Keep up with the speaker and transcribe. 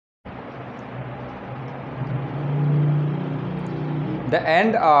The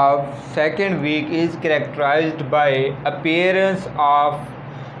end of second week is characterized by appearance of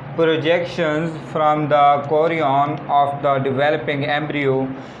projections from the chorion of the developing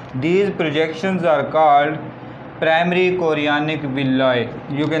embryo. These projections are called primary chorionic villi.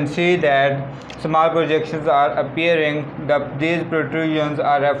 You can see that small projections are appearing. These protrusions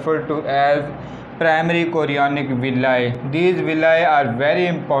are referred to as primary chorionic villi. These villi are very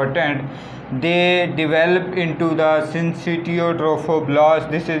important. They develop into the syncytiotrophoblasts.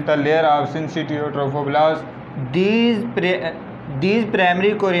 This is the layer of syncytiotrophoblasts. These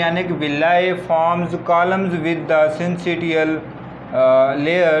primary chorionic villi forms columns with the syncytial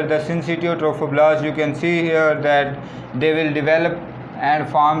layer, the syncytiotrophoblasts. You can see here that they will develop and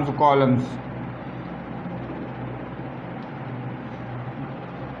forms columns.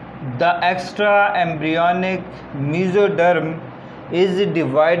 The extra embryonic mesoderm is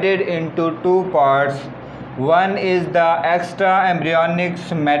divided into two parts. One is the extra embryonic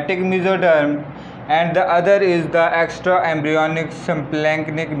somatic mesoderm and the other is the extra embryonic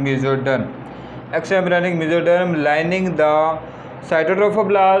symplectic mesoderm. Extra embryonic mesoderm lining the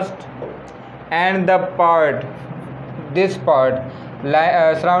cytotrophoblast and this part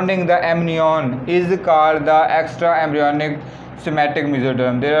surrounding the amnion is called the extra embryonic somatic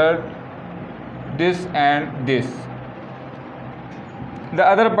mesoderm. There are this and this. The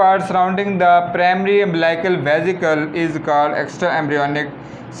other part surrounding the primary umbilical vesicle is called extra embryonic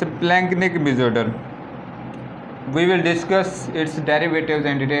symplectic mesoderm. We will discuss its derivatives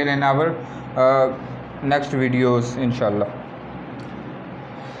in detail in our next videos, inshallah.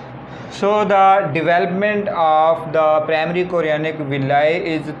 So the development of the primary chorionic villi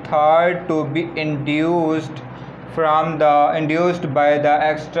is thought to be induced by the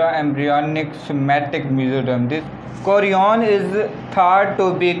extra embryonic somatic mesoderm. This chorion is thought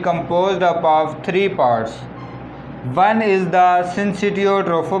to be composed of three parts. One is the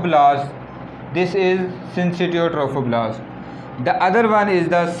syncytiotrophoblast. This is syncytiotrophoblast. The other one is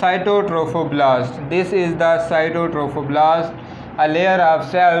the cytotrophoblast. This is the cytotrophoblast, a layer of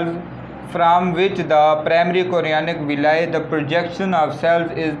cells from which the primary chorionic villi, the projection of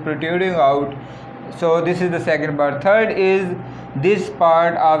cells, is protruding out. So this is the second part. Third is this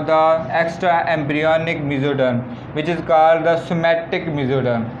part of the extra embryonic mesoderm, which is called the somatic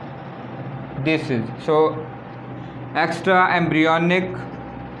mesoderm. This is so extra embryonic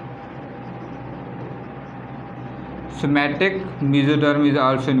somatic mesoderm is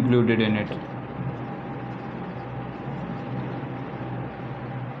also included in it.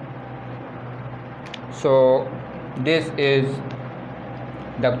 So this is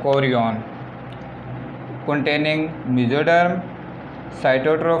the chorion containing mesoderm,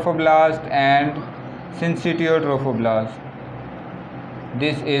 cytotrophoblast and syncytiotrophoblast.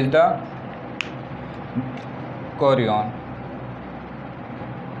 This is the chorion.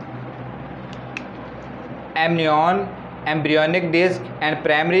 Amnion, embryonic disc and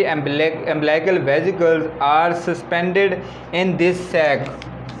primary umbilical vesicles are suspended in this sac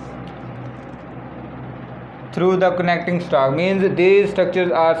through the connecting stalk. Means these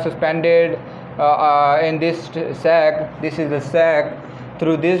structures are suspended in this sac. This is the sac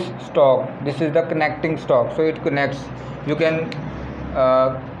through this stalk. This is the connecting stalk, so it connects. You can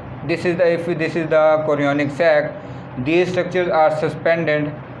if this is the chorionic sac, these structures are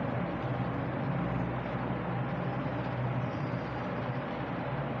suspended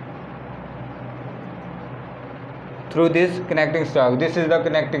through this connecting stalk. This is the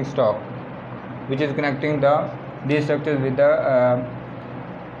connecting stalk which is connecting these structures with the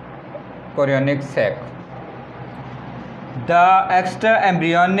chorionic sac. The extra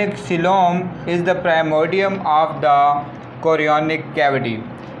embryonic coelom is the primordium of the chorionic cavity.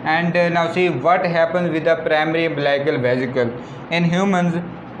 And now see what happens with the primary umbilical vesicle. In humans,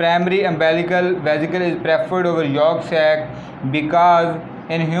 primary umbilical vesicle is preferred over yolk sac because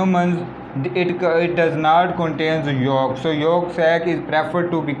in humans it does not contain the yolk. So yolk sac is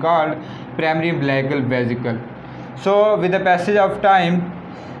preferred to be called primary umbilical vesicle. So with the passage of time,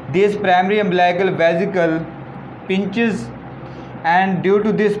 this primary umbilical vesicle pinches, and due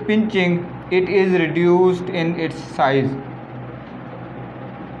to this pinching it is reduced in its size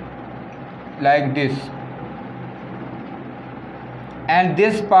like this, and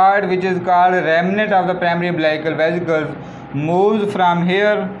this part, which is called remnant of the primary umbilical vesicles, moves from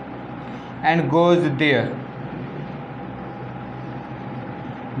here and goes there.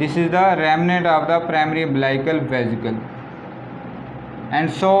 This is the remnant of the primary umbilical vesicle,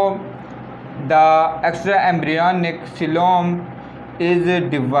 and so the extra embryonic coelom is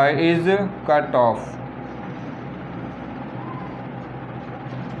cut off.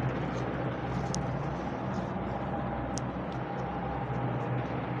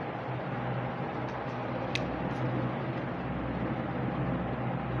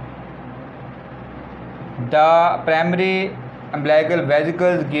 the primary umbilical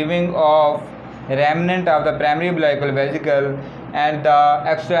vesicles giving off remnant of the primary umbilical vesicle, and the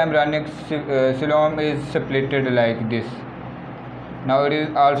extraembryonic coelom is splitted like this. Now it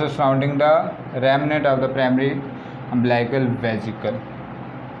is also surrounding the remnant of the primary umbilical vesicle.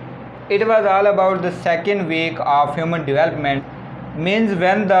 It was all about the second week of human development, means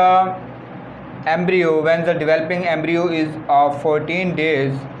when the developing embryo is of 14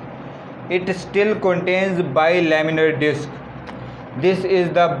 days, it still contains bilaminar disc. This is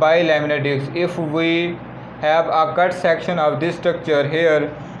the bilaminar disc. If we have a cut section of this structure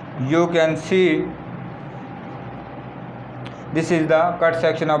here, you can see this is the cut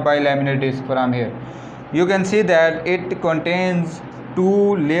section of bilaminar disc from here. You can see that it contains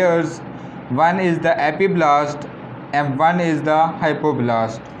two layers. One is the epiblast and one is the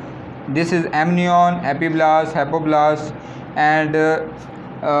hypoblast. This is amnion, epiblast, hypoblast, and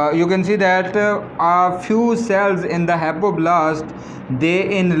you can see that a few cells in the hypoblast,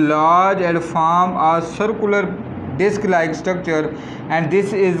 they enlarge and form a circular disc-like structure, and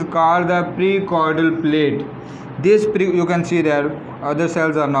this is called the precaudal plate. You can see that other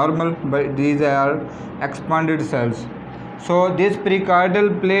cells are normal, but these are expanded cells. So this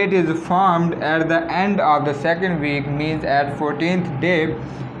precaudal plate is formed at the end of the second week, means at 14th day.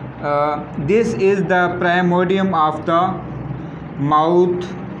 This is the primordium of the mouth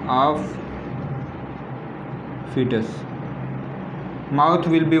of fetus. Mouth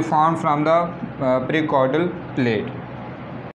will be formed from the precaudal plate.